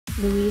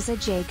Louisa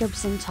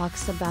Jacobson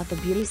talks about the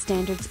beauty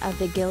standards of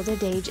the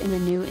Gilded Age in a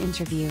new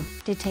interview,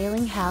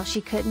 detailing how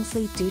she couldn't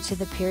sleep due to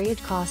the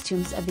period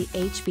costumes of the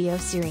HBO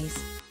series.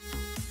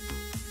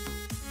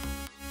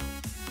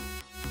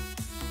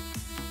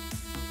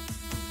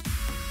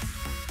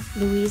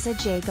 Louisa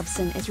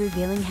Jacobson is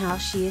revealing how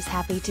she is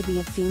happy to be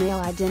a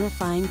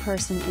female-identifying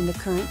person in the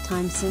current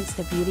time, since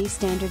the beauty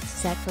standards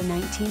set for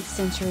 19th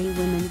century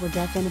women were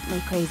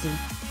definitely crazy.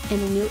 In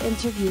a new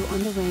interview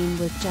on the Rain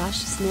with Josh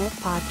Smith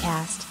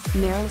podcast,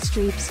 Meryl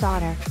Streep's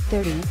daughter,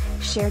 30,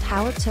 shared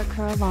how it took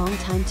her a long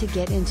time to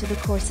get into the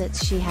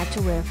corsets she had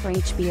to wear for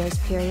HBO's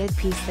period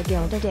piece The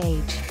Gilded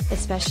Age,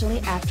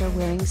 especially after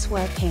wearing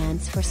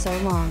sweatpants for so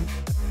long.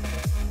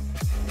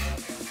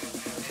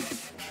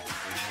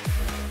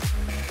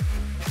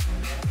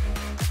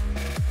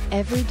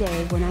 Every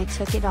day when I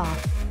took it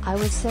off, I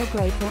was so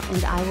grateful,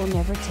 and I will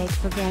never take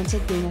for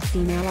granted being a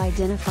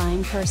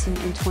female-identifying person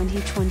in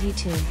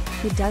 2022,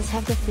 who does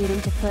have the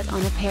freedom to put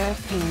on a pair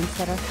of pants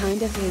that are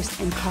kind of loose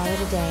and call it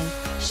a day,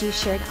 she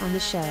shared on the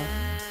show.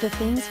 The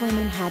things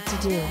women had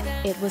to do,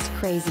 it was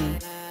crazy.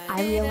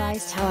 I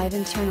realized how I've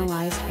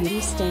internalized beauty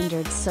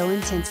standards so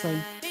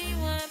intensely.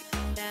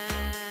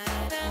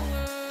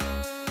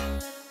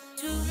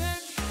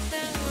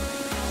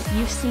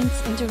 You've seen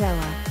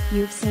Cinderella,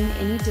 you've seen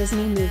any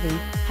Disney movie,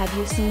 have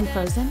you seen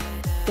Frozen?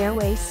 Their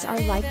waists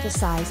are like the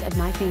size of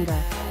my finger.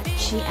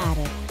 She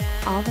added.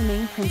 All the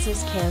main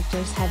princess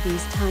characters have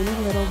these tiny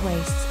little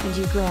waists, and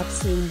you grew up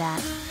seeing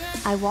that.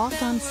 I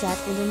walked on set,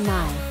 and in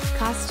my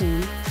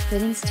costume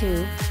fittings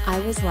too, I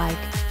was like,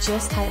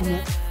 just tighten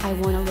it, I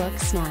wanna look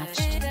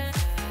snatched.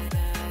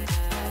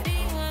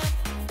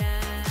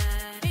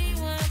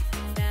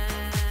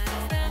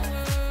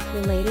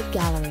 Related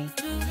gallery.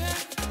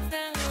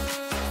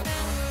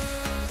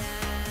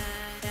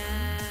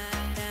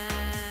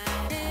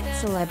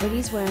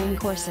 Celebrities wearing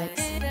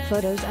corsets,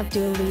 photos of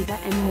Dua Lipa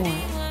and more.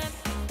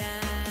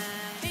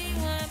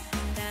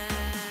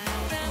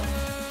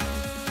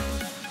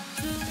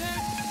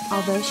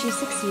 Although she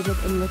succeeded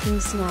in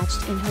looking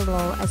snatched in her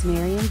role as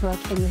Marion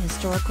Brooke in the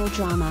historical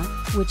drama,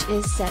 which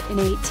is set in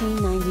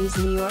 1890s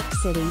New York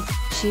City,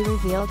 she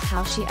revealed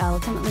how she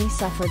ultimately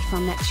suffered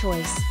from that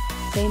choice.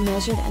 They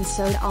measured and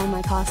sewed all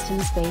my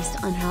costumes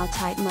based on how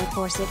tight my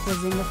corset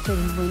was in the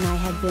fitting when I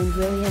had been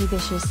really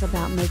ambitious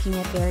about making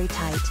it very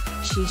tight,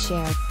 she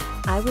shared.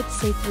 I would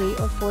say 3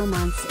 or 4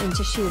 months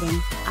into shooting,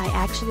 I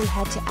actually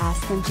had to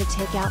ask them to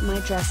take out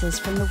my dresses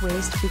from the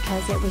waist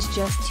because it was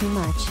just too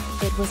much.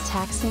 It was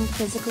taxing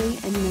physically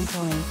and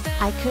mentally.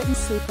 I couldn't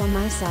sleep on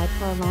my side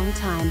for a long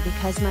time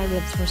because my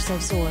ribs were so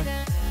sore.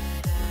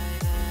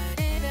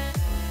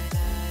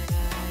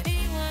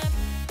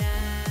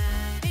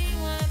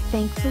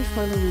 Thankfully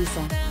for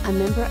Louisa, a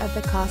member of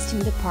the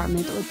costume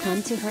department would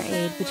come to her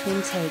aid between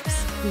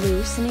takes,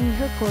 loosening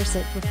her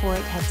corset before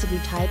it had to be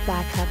tied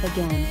back up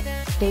again.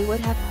 They would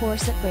have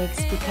corset breaks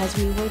because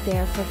we were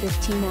there for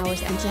 15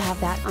 hours, and to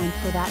have that on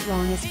for that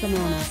long is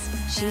bananas,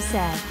 she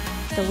said.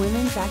 The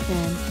women back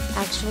then,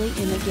 actually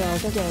in the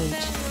Gilded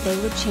Age, they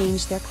would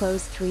change their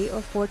clothes 3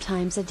 or 4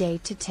 times a day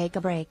to take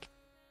a break.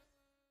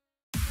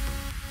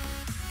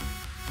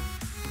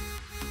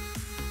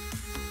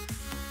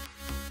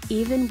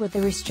 Even with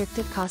the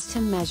restrictive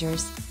costume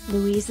measures,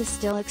 Louisa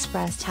still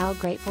expressed how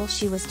grateful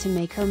she was to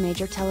make her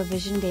major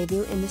television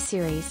debut in the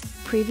series,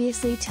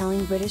 previously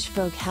telling British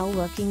Vogue how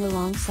working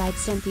alongside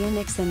Cynthia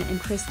Nixon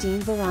and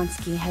Christine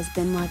Baranski has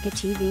been like a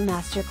TV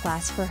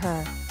masterclass for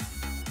her.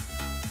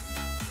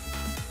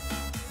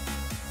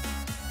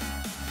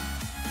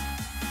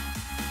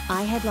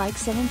 I had like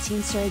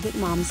 17 surrogate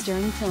moms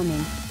during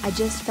filming. I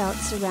just felt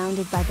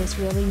surrounded by this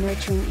really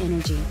nurturing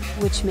energy,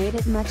 which made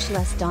it much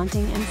less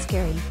daunting and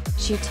scary,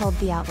 she told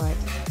the outlet.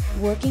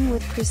 Working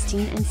with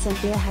Christine and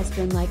Cynthia has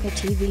been like a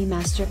TV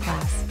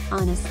masterclass,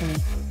 honestly.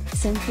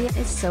 Cynthia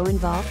is so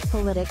involved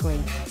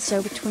politically,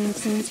 so between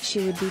scenes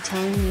she would be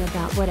telling me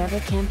about whatever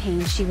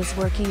campaign she was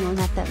working on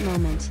at that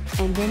moment,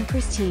 and then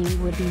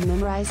Christine would be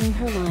memorizing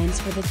her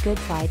lines for The Good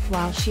Fight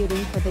while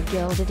shooting for The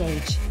Gilded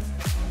Age.